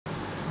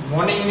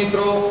Morning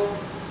મિત્રો,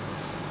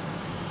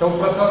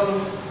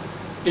 સૌપ્રથમ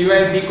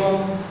ટીવાય BCom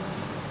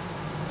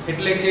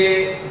એટલે કે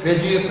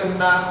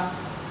ગ્રેજ્યુએશનના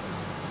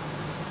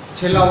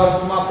છેલ્લા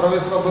વર્ષમાં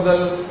પ્રવેશવા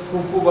બદલ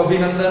ખૂબ ખૂબ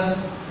અભિનંદન।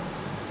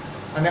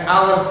 અને આ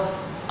વર્ષ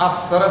આપ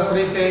સરસ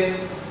રીતે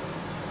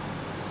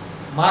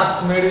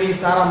માર્ક્સ મેળવી,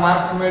 સારા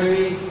માર્ક્સ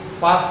મેળવી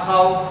પાસ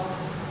થાવ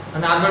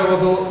અને આગળ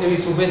વધો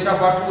એવી શુભેચ્છા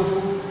પાઠવું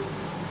છું।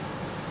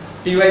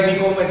 ટીવાય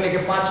બીકોમ એટલે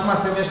કે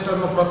 5મા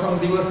સેમેસ્ટરનો પ્રથમ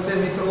દિવસ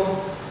છે મિત્રો।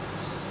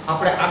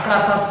 આપણે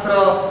આંકડાશાસ્ત્ર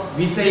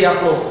વિષય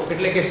આપણો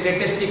એટલે કે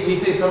સ્ટેટિસ્ટિક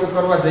વિષય શરૂ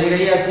કરવા જઈ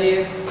રહ્યા છીએ।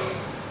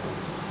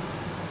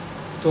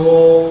 તો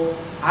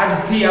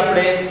આજથી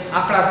આપણે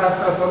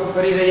આંકડાશાસ્ત્ર શરૂ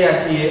કરી રહ્યા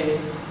છીએ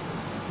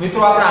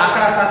મિત્રો। આપણા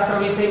આંકડાશાસ્ત્ર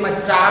વિષયમાં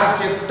 4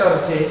 ચેપ્ટર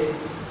છે,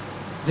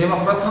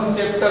 જેમાં પ્રથમ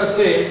ચેપ્ટર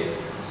છે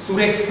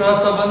સુરેખ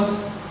સહસંબંધ,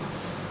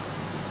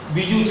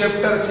 બીજું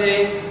ચેપ્ટર છે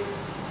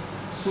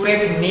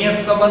સુરેખ નિયત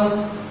સંબંધ,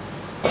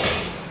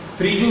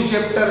 ત્રીજું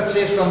ચેપ્ટર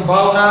છે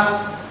સંભાવના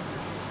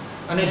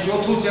અને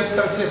ચોથું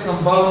ચેપ્ટર છે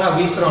સંભાવના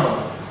વિતરણ।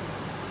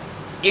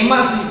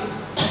 એમાંથી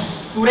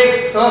સુરેખ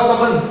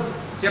સહસંબંધ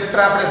ચેપ્ટર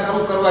આપણે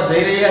શરૂ કરવા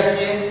જઈ રહ્યા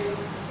છીએ।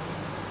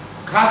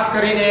 ખાસ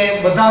કરીને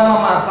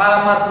બધામાં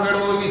સારા માર્ક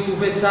મેળવો એવી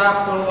શુભેચ્છા,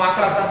 પણ હું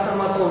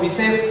આંકડાશાસ્ત્રમાં તો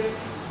વિશેષ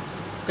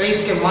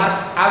કહીશ કે માર્ક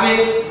આવે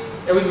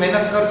એવી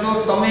મહેનત કરજો।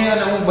 તમે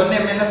અને હું બંને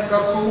મહેનત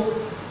કરશું।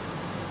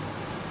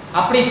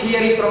 આપણી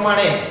થિયરી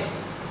પ્રમાણે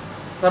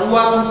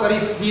શરૂઆત હું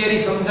કરીશ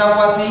થિયરી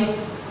સમજાવવાથી।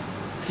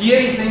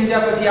 થિયરી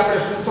સમજ્યા પછી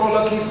આપણે સૂત્રો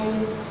લખીશું।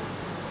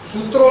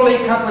 સૂત્રો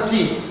લખ્યા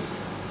પછી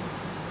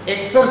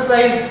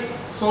એક્સરસાઇઝ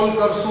સોલ્વ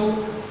કરશું।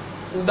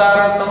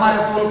 ઉદાહરણ તમારે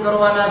સોલ્વ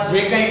કરવાના,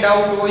 જે કંઈ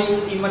ડાઉટ હોય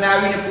એ મને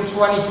આવીને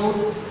પૂછવાની છૂટ।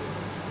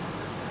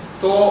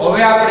 તો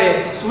હવે આપણે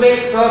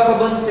સુરેખ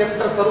સહસંબંધ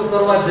ચેપ્ટર શરૂ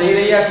કરવા જઈ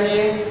રહ્યા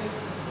છીએ।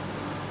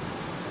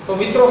 તો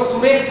મિત્રો,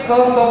 સુરેખ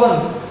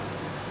સહસંબંધ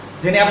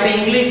જેને આપણે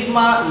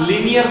ઇંગ્લિશમાં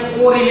લિનિયર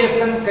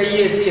કોરિલેશન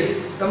કહીએ છીએ।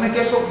 તમે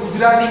કહેશો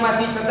ગુજરાતીમાં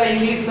છે છતાં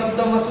ઇંગ્લિશ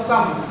શબ્દમાં શું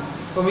કામ?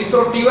 તો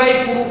મિત્રો,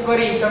 ટીવાય પૂરું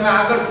કરી તમે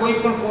આગળ કોઈ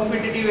પણ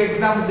કોમ્પિટિટિવ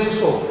એક્ઝામ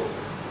દેશો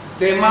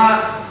તો એમાં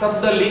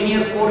શબ્દ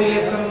લિનિયર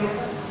કોરિલેશન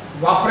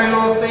વાપરેલો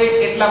હશે।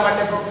 એટલા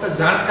માટે ફક્ત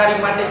જાણકારી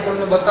માટે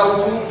તમને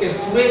બતાવું છું કે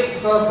સુરેખ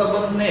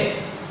સહસંબંધને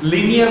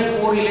લિનિયર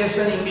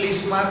કોરિલેશન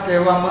ઇંગ્લિશમાં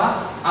કહેવામાં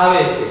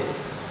આવે છે।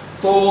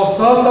 તો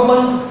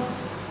સહસંબંધ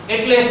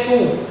એટલે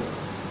શું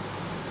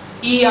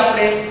ઈ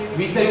આપણે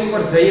વિષય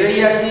ઉપર જઈ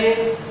રહ્યા છીએ।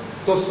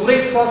 તો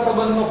સુરેખ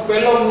સહસંબંધનો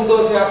પહેલો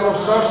મુદ્દો છે આપણો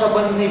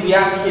સહસંબંધની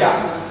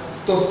વ્યાખ્યા।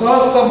 તો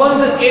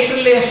સહસંબંધ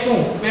એટલે શું?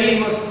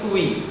 પહેલી વસ્તુ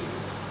ઈ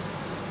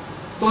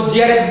તો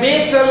જ્યારે બે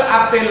ચલ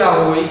આપેલા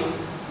હોય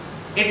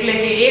એટલે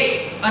કે x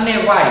અને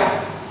y,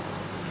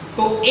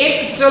 તો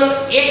એક ચલ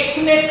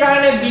x ને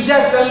કારણે બીજા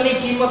ચલની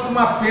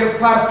કિંમતમાં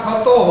ફેરફાર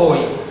થતો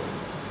હોય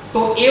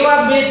તો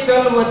એવા બે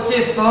ચલ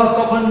વચ્ચે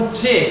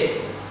સહસંબંધ છે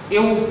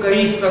એવું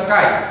કહી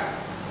શકાય।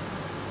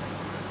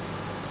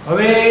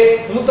 હવે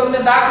હું તમને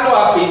દાખલો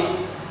આપીશ।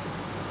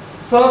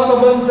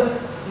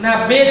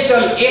 સહસંબંધના બે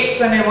ચલ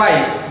x અને y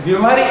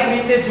વ્યવહારિક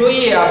રીતે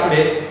જોઈએ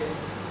આપણે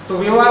તો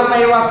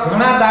વ્યવહારમાં એવા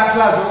ઘણા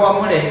દાખલા જોવા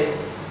મળે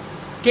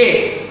કે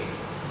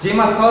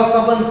જેમાં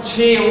સહસંબંધ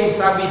છે એવું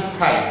સાબિત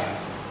થાય।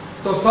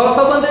 તો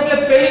સહસંબંધ એટલે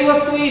પહેલી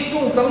વસ્તુ એ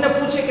શું? તમને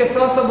પૂછે કે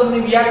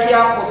સહસંબંધની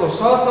વ્યાખ્યા આપો, તો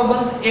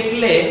સહસંબંધ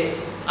એટલે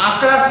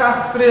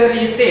આંકડાશાસ્ત્રીય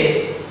રીતે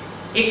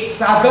એક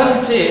સાધન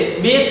છે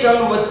બે ચલ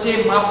વચ્ચે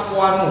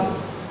માપવાનું।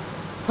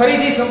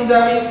 ફરીથી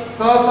સમજાવીશ,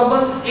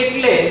 સહસંબંધ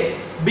એટલે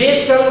બે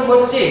ચલ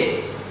વચ્ચે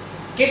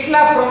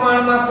કેટલા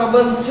પ્રમાણમાં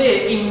સંબંધ છે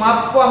એ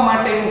માપવા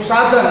માટેનું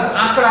સાધન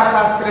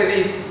આંકડાશાસ્ત્રીય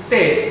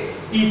રીતે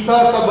ઈ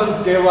સહસંબંધ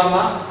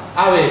કહેવામાં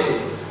આવે છે।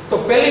 તો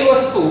પહેલી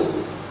વસ્તુ,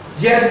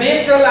 જ્યારે બે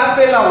ચલ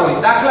આપેલા હોય,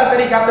 દાખલા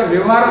તરીકે આપણે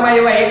વ્યવહારમાં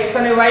એવા x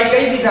અને y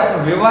કહી દીધા,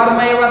 પણ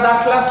વ્યવહારમાં એવા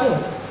દાખલા શું?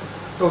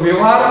 તો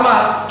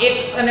વ્યવહારમાં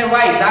x અને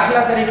y,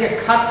 દાખલા તરીકે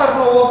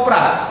ખાતરનો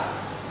વપરાશ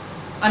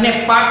અને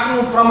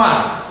પાકનું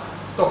પ્રમાણ।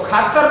 તો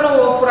ખાતરનો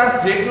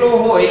વપરાશ જેટલો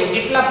હોય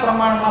એટલા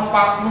પ્રમાણમાં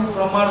પાકનું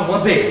પ્રમાણ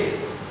વધે।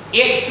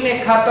 x ને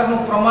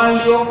ખાતરનું પ્રમાણ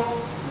લ્યો,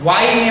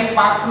 y ને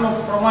પાકનું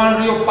પ્રમાણ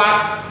લ્યો,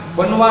 પાક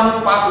બનવાનું,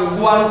 પાક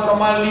ઉગવાનું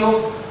પ્રમાણ લ્યો,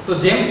 તો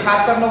જેમ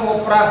ખાતરનો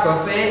વપરાશ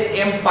હશે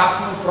એમ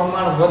પાકનું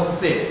પ્રમાણ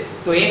વધશે।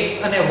 તો x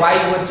અને y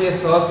વચ્ચે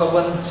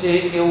સહસંબંધ છે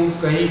એવું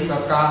કહી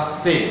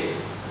શકાશે।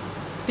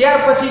 ત્યાર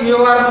પછી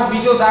વ્યવહારનો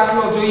બીજો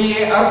દાખલો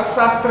જોઈએ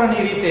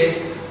અર્થશાસ્ત્રની રીતે।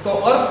 તો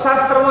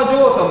અર્થશાસ્ત્રમાં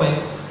જુઓ તમે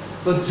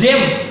તો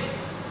જેમ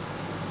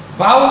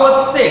ભાવ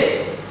વધશે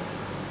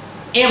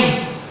એમ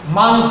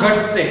માંગ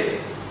ઘટશે,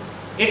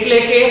 એટલે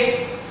કે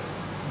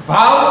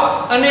ભાવ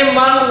અને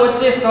માંગ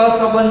વચ્ચે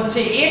સહસંબંધ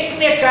છે,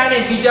 એકને કારણે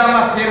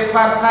બીજામાં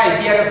ફેરફાર થાય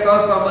ત્યારે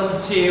સહસંબંધ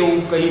છે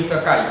એવું કહી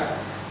શકાય।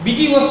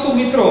 બીજી વસ્તુ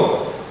મિત્રો,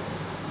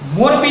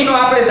 મોરબીનો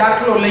આપણે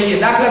દાખલો લઈએ।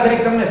 દાખલા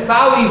તરીકે તમને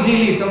સાવ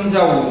ઈઝીલી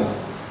સમજાવું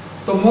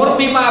તો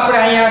મોરબીમાં આપણે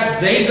અહીંયા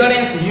જય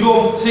ગણેશ હીરો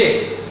છે।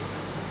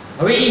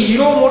 હવે ઈ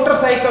હીરો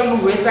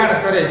મોટરસાઇકલનું વેચાણ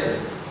કરે છે।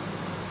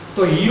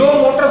 તો હીરો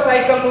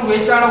મોટરસાઇકલનું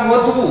વેચાણ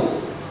વધવું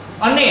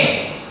અને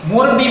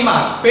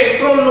મોરબીમાં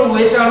પેટ્રોલનું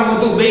વેચાણ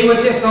વધુ, બે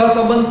વચ્ચે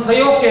સહસંબંધ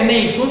થયો કે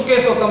નહીં? શું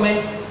કહેશો તમે?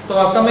 તો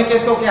તમે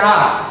કહેશો કે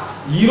હા,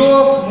 હીરો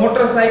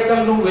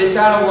મોટરસાયકલનું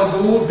વેચાણ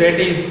વધવું ધેટ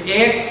ઇઝ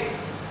x,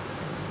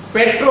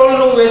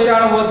 પેટ્રોલનું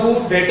વેચાણ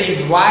વધવું ધેટ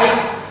ઇઝ y.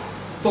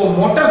 તો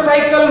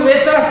મોટરસાયકલ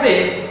વેચાશે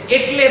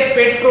એટલે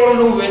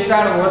પેટ્રોલનું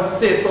વેચાણ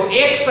વધશે. તો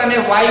x અને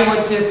y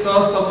વચ્ચે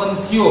સહસંબંધ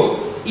થયો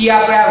ઈ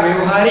આપણે આ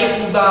વ્યવહારિક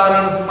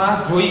ઉદાહરણમાં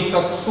જોઈ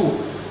શકશું.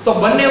 તો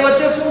બંને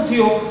વચ્ચે શું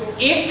થયો?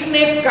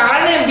 એકને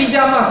કારણે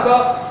બીજામાં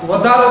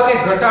વધારો કે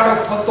ઘટાડો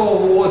થતો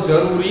હોવો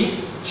જરૂરી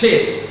છે,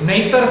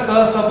 નહીતર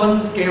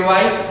સહસંબંધ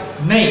કહેવાય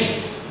નહીં.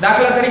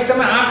 દાખલા તરીકે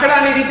તમે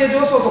આંકડાની રીતે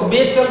જોશો તો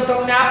બે ચલ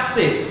તમને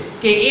આપશે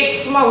કે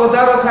x માં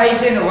વધારો થાય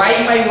છે અને y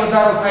માં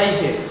વધારો થાય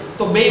છે,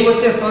 તો બે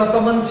વચ્ચે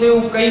સહસંબંધ છે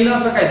એવું કહી ન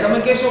શકાય. તમે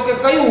કહેશો કે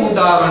કયું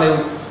ઉદાહરણ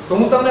એવું? તો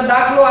હું તમને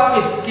દાખલો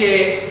આપીશ કે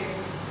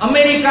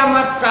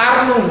અમેરિકામાં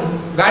કારનું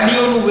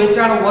ગાડીઓનું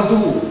વેચાણ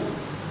વધવું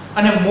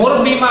અને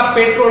મોરબીમાં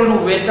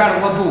પેટ્રોલનું વેચાણ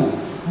વધવું.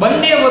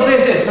 બંને વધે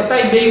છે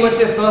છતાંય બે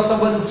વચ્ચે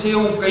સહસંબંધ છે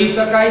એવું કહી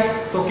શકાય?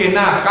 તો કે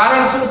ના.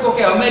 કારણ શું? તો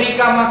કે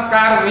અમેરિકામાં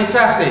કાર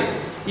વેચાશે,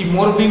 ઈ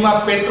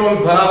મોરબીમાં પેટ્રોલ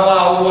ભરાવવા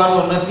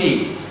આવવાનો નથી.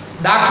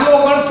 દાખલો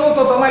ગણશો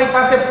તો તમારી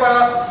પાસે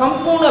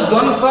સંપૂર્ણ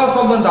ધન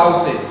સહસંબંધ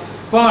આવશે,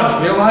 પણ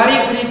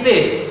વ્યવહારિક રીતે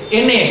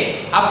એને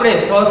આપણે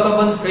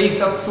સહસંબંધ કહી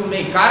શકશું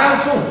નહીં. કારણ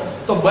શું?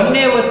 તો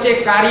બંને વચ્ચે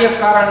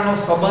કાર્ય-કારણનો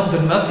સંબંધ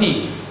નથી.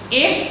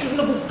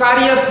 એકનું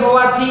કાર્ય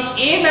થવાથી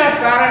એના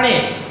કારણે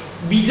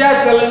બીજા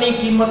ચલની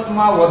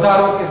કિંમતમાં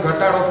વધારો કે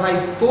ઘટાડો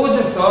થાય તો જ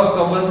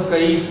સહસંબંધ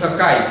કહી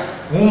શકાય.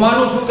 હું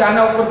માનું છું કે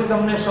આના ઉપરથી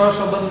તમને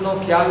સહસંબંધનો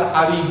ખ્યાલ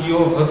આવી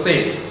ગયો હશે.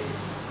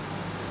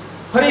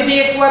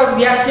 ફરીથી એકવાર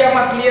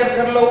વ્યાખ્યામાં ક્લિયર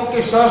કરી લઉં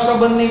કે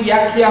સહસંબંધની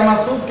વ્યાખ્યામાં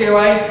શું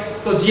કહેવાય?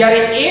 તો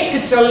જ્યારે એક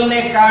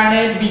ચલને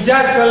કારણે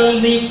બીજા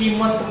ચલની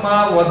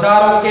કિંમતમાં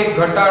વધારો કે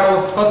ઘટાડો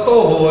થતો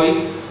હોય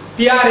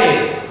ત્યારે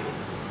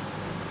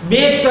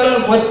બે ચલ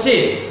વચ્ચે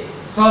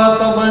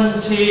સહસંબંધ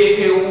છે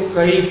એવું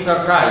કહી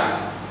શકાય.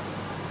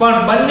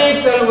 પણ બંને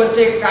ચલ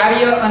વચ્ચે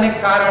કાર્ય અને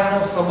કારણનો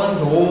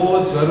સંબંધ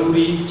હોવો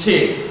જરૂરી છે.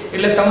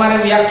 એટલે તમારે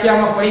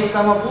વ્યાખ્યામાં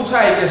પરીક્ષામાં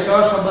પૂછાય કે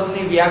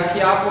સહસંબંધની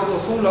વ્યાખ્યા આપો તો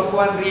શું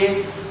લખવાનું રહે?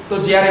 તો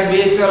જ્યારે બે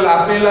ચલ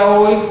આપેલા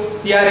હોય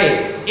ત્યારે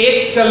એક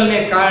ચલને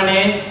કારણે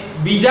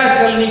બીજા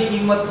ચલની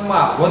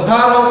કિંમતમાં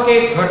વધારો કે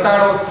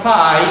ઘટાડો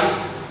થાય,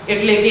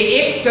 એટલે કે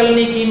એક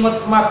ચલની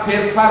કિંમતમાં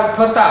ફેરફાર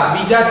થતા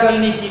બીજા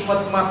ચલની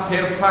કિંમતમાં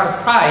ફેરફાર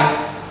થાય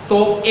તો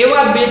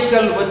એવા બે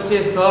ચલ વચ્ચે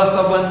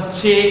સહસંબંધ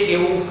છે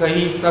એવું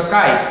કહી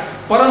શકાય.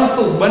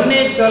 પરંતુ બંને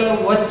ચલ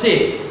વચ્ચે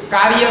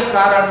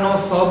કાર્ય-કારણનો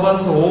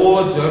સંબંધ હોવો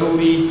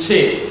જરૂરી છે.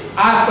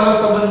 આ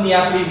સહસંબંધની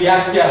આપણી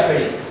વ્યાખ્યા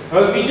થઈ.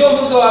 હવે બીજો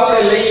મુદ્દો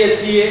આપણે લઈએ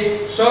છીએ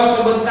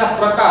સહસંબંધના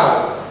પ્રકારો.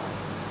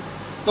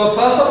 તો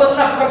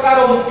સહસંબંધના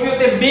પ્રકારો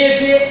મુખ્યત્વે બે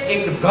છે,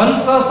 એક ધન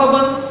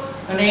સહસંબંધ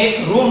અને એક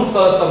ઋણ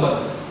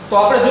સહસંબંધ. તો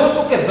આપણે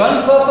જોશું કે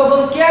ધન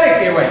સહસંબંધ ક્યારે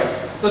કહેવાય?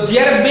 તો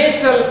જ્યારે બે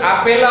ચલ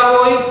આપેલા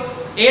હોય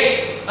x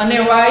અને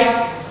y,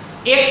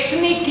 x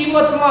ની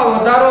કિંમતમાં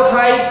વધારો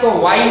થાય તો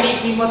y ની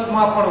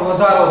કિંમતમાં પણ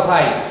વધારો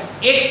થાય,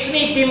 x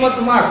ની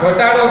કિંમતમાં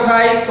ઘટાડો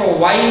થાય તો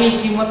y ની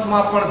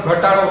કિંમતમાં પણ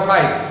ઘટાડો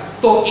થાય.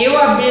 તો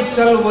એવા બે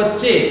ચલ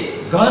વચ્ચે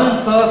ધન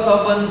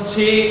સહસંબંધ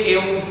છે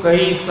એવું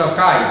કહી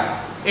શકાય.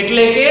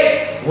 એટલે કે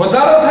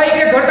વધારો થાય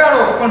કે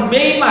ઘટાડો, પણ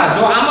બેયમાં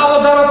જો આમાં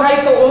વધારો થાય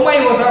તો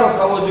ઓમાંય વધારો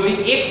થવો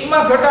જોઈએ, x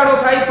માં ઘટાડો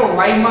થાય તો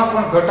y માં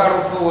પણ ઘટાડો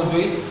થવો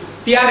જોઈએ.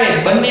 ત્યારે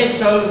બંને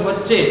ચલ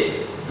વચ્ચે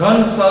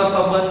ધન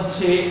સહસંબંધ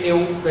છે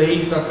એવું કહી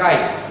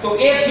શકાય. તો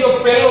એ થયો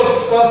પહેલો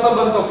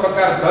સહસંબંધનો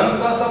પ્રકાર, ધન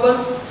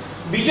સહસંબંધ.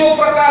 બીજો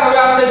પ્રકાર હવે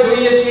આપણે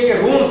જોઈએ છીએ કે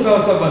ઋણ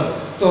સહસંબંધ.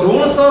 તો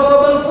ઋણ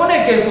સહસંબંધ કોને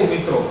કહેશું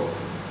મિત્રો?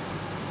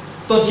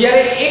 તો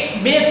જ્યારે એક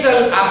બે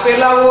ચલ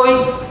આપેલા હોય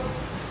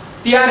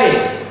ત્યારે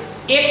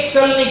એક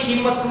ચલની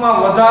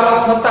કિંમતમાં વધારો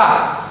થતા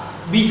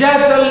બીજા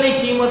ચલની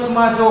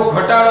કિંમતમાં જો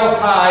ઘટાડો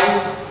થાય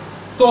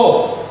તો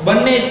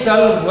બંને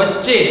ચલ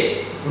વચ્ચે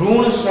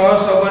ઋણ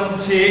સહસંબંધ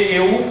છે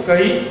એવું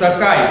કહી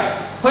શકાય.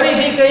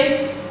 ફરીથી કહીશ,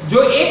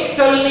 જો એક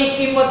ચલની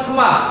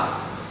કિંમતમાં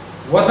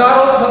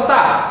વધારો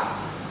થતા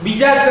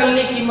બીજા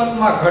ચલની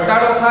કિંમતમાં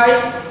ઘટાડો થાય,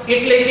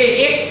 એટલે કે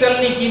એક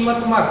ચલની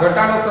કિંમતમાં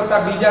ઘટાડો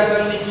થતા બીજા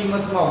ચલની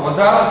કિંમતમાં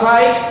વધારો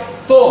થાય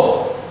તો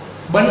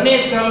બંને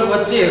ચલ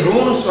વચ્ચે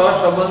ઋણ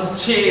સહસંબંધ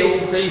છે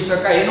એવું કહી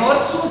શકાય. એનો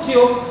અર્થ શું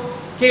થયો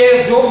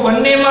કે જો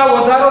બંનેમાં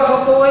વધારો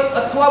થતો હોય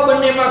અથવા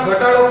બંનેમાં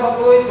ઘટાડો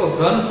થતો હોય તો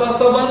ધન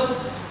સહસંબંધ,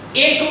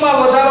 એકમાં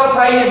વધારો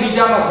થાય ને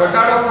બીજામાં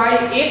ઘટાડો થાય,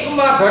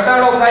 એકમાં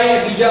ઘટાડો થાય ને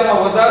બીજામાં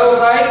વધારો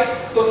થાય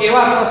તો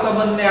એવા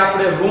સહસંબંધને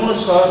આપણે ઋણ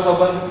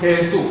સહસંબંધ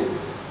કહેશું.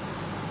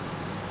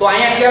 તો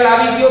અહીંયા ખ્યાલ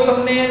આવી ગયો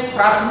તમને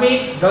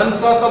પ્રાથમિક ધન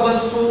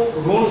સહસંબંધ શું,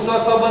 ઋણ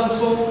સહસંબંધ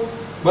શું?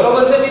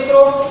 બરોબર છે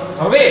મિત્રો?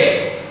 હવે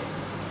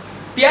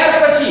ત્યાર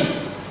પછી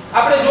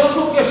આપણે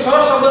જોશું કે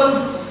સહસંબંધ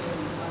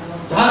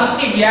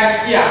ધાંકની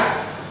વ્યાખ્યા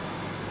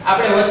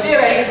આપણે વચ્ચે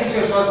રાખ્યું છે.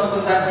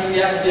 સહસંબંધાંકની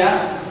વ્યાખ્યા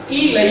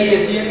ઈ લઈએ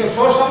છીએ કે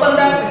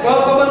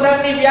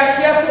સહસંબંધાંકની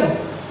વ્યાખ્યા શું?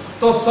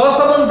 તો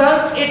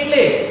સહસંબંધાંક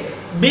એટલે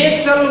બે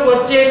ચલ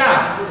વચ્ચેના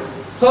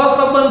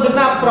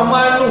સહસંબંધના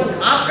પ્રમાણનું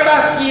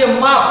આંકડાકીય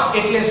માપ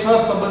એટલે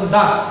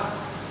સહસંબંધાંક.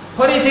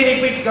 ફરીથી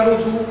રિપીટ કરું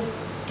છું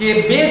કે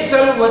બે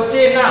ચલ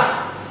વચ્ચેના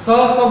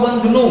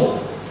સહસંબંધનું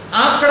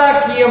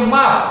આંકડાકીય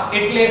માપ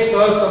એટલે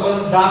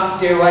સહસંબંધાંક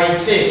કહેવાય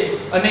છે.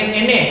 અને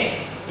એને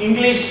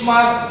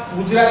ઇંગ્લિશમાં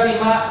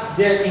ગુજરાતીમાં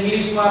જે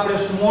ઇંગ્લિશમાં આપણે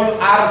સ્મોલ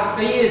r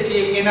કહીએ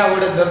છીએ એના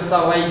વડે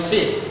દર્શાવાય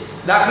છે.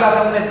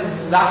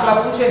 દાખલા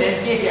પૂછે ને એમ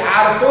કે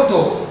r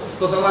શોધો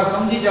તો તમારે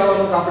સમજી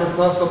જવાનું કે આપણે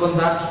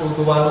સહસંબંધાંક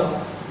શોધવાનો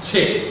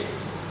છે.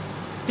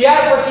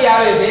 ત્યાર પછી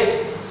આવે છે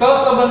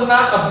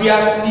સહસંબંધના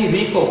અભ્યાસની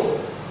રીતો.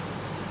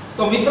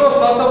 તો મિત્રો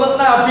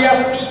સહસંબંધના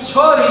અભ્યાસની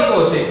 6 રીતો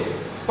છે,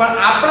 પણ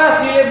આપણા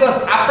સિલેબસ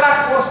આપણા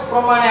કોર્સ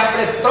પ્રમાણે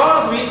આપણે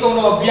 3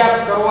 રીતોનો અભ્યાસ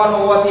કરવાનો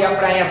હોવાથી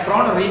આપણે અહીંયા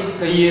 3 રીત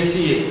કહીએ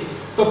છીએ.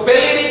 તો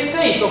પહેલી રીત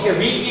કઈ તો કે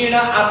વિકર્ણ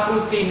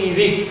આકૃતિની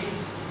રીત.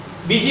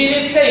 બીજી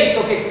રીત કઈ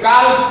તો કે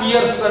કાર્લ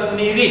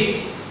પિયર્સનની રીત,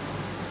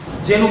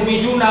 જેનું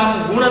બીજું નામ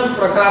ગુણન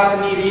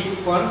પ્રઘાતની રીત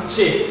પણ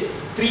છે.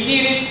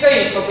 ત્રીજી રીત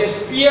કઈ તો કે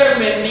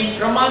સ્પીયરમેનની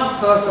ક્રમાંક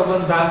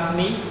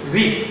સહસંબંધાંકની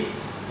રીત.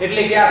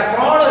 એટલે કે આ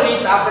 3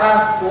 રીત આપણા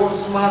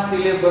કોર્સમાં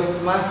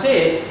સિલેબસમાં છે,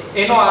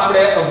 એનો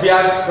આપણે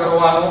અભ્યાસ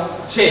કરવાનો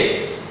છે.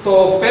 તો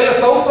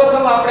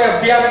સૌપ્રથમ આપણે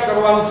અભ્યાસ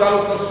કરવાનું ચાલુ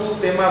કરશું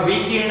તેમાં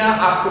વિકર્ણ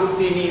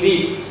આકૃતિની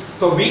રીત.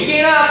 તો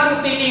વિકર્ણ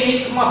આકૃતિની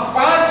રીતમાં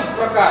 5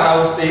 પ્રકાર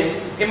આવશે.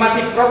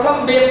 એમાંથી પ્રથમ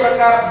 2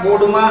 પ્રકાર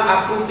બોર્ડમાં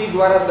આકૃતિ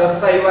દ્વારા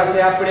દર્શાવ્યા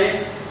છે. આપણે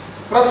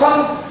પ્રથમ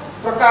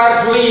પ્રકાર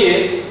જોઈએ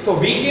તો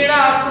વિકર્ણ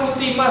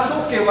આકૃતિમાં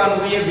શું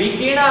કહેવાનું છે?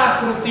 વિકર્ણ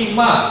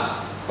આકૃતિમાં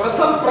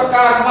પ્રથમ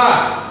પ્રકારમાં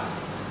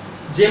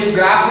જેમ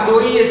ગ્રાફ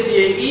દોરીએ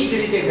છીએ એ જ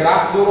રીતે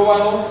ગ્રાફ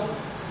દોરવાનો.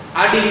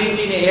 આડી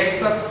લીટીને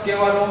x અક્ષ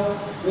કહેવાનો,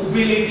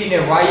 ઊભી લીટીને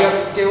y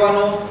અક્ષ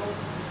કહેવાનો.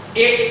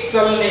 x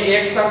ચલને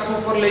x અક્ષ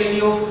ઉપર લઈ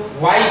લ્યો,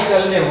 y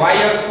ચલને y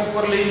અક્ષ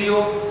ઉપર લઈ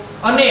લ્યો,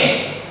 અને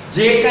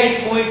જે કંઈ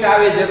પોઈન્ટ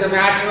આવે જે તમે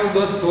 8 9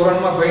 10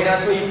 ધોરણમાં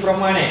ભણ્યા છો એ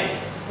પ્રમાણે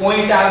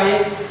પોઈન્ટ આવે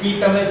એ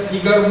તમે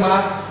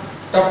ફિગરમાં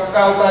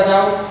ટપકાવતા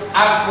જાઓ.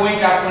 આ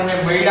પોઈન્ટ આપણને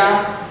મળ્યા.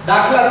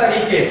 દાખલા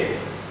તરીકે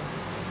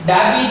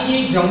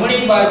ડાબીથી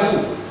જમણી બાજુ,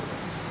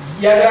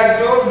 યાદ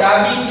રાખજો,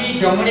 ડાબીથી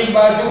જમણી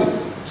બાજુ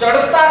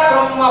ચડતા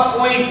ક્રમમાં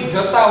પોઈન્ટ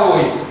જતા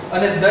હોય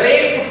અને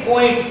દરેક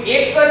પોઈન્ટ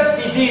એક જ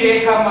સીધી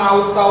રેખામાં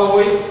આવતા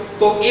હોય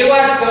તો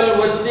એવા ચલ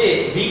વચ્ચે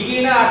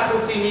વિકર્ણ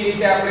આકૃતિની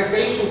રીતે આપણે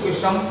કહીશું કે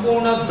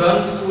સંપૂર્ણ ધન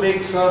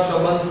સુરેખ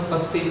સહસંબંધ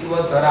અસ્તિત્વ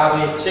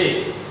ધરાવે છે.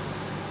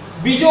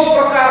 બીજો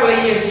પ્રકાર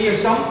લઈએ છીએ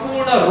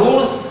સંપૂર્ણ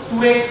ઋણ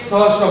સુરેખ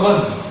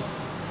સહસંબંધ.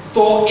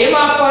 તો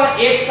એમાં પણ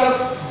x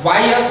અક્ષ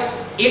y અક્ષ,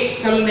 એક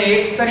ચલને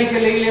x તરીકે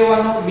લઈ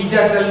લેવાનો,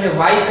 બીજા ચલને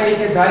y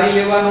તરીકે ધારી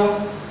લેવાનો,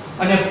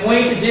 અને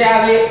પોઈન્ટ જે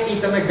આવે એ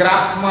તમે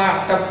ગ્રાફમાં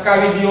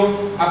ટપકાવી દો.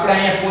 આપણે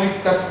અહીંયા પોઈન્ટ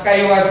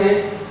ટપકાવ્યા છે.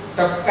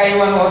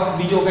 ટપકાવવાનો અર્થ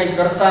બીજો કંઈ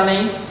કરતા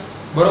નહીં,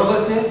 બરોબર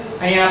છે?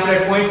 અહીંયા આપણે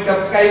પોઈન્ટ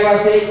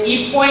ટપકાવ્યા છે.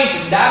 ઈ પોઈન્ટ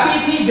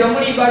ડાબીથી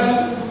જમણી બાજુ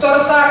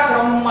ઉતરતા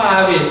ક્રમમાં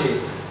આવે છે.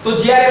 તો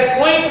જ્યારે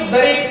પોઈન્ટ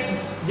દરેક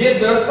જે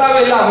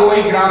દર્શાવેલા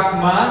હોય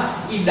ગ્રાફમાં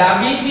ઈ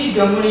ડાબીથી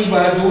જમણી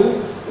બાજુ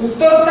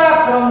ઉતરતા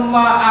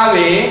ક્રમમાં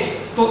આવે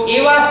તો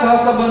એવા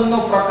સહસંબંધનો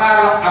પ્રકાર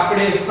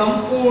આપણે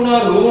સંપૂર્ણ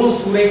ઋણ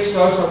સુરેખ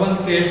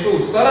સહસંબંધ કહેશું.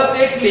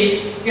 શરત એટલી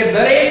કે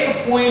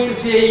દરેક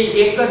પોઈન્ટ છે એ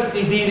એક જ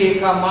સીધી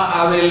રેખામાં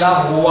આવેલા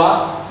હોવા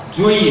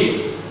જોઈએ.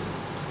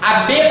 આ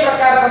 2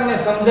 પ્રકાર તમને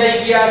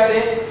સમજાઈ ગયા હશે.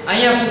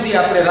 અહીંયા સુધી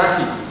આપણે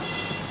રાખીશું.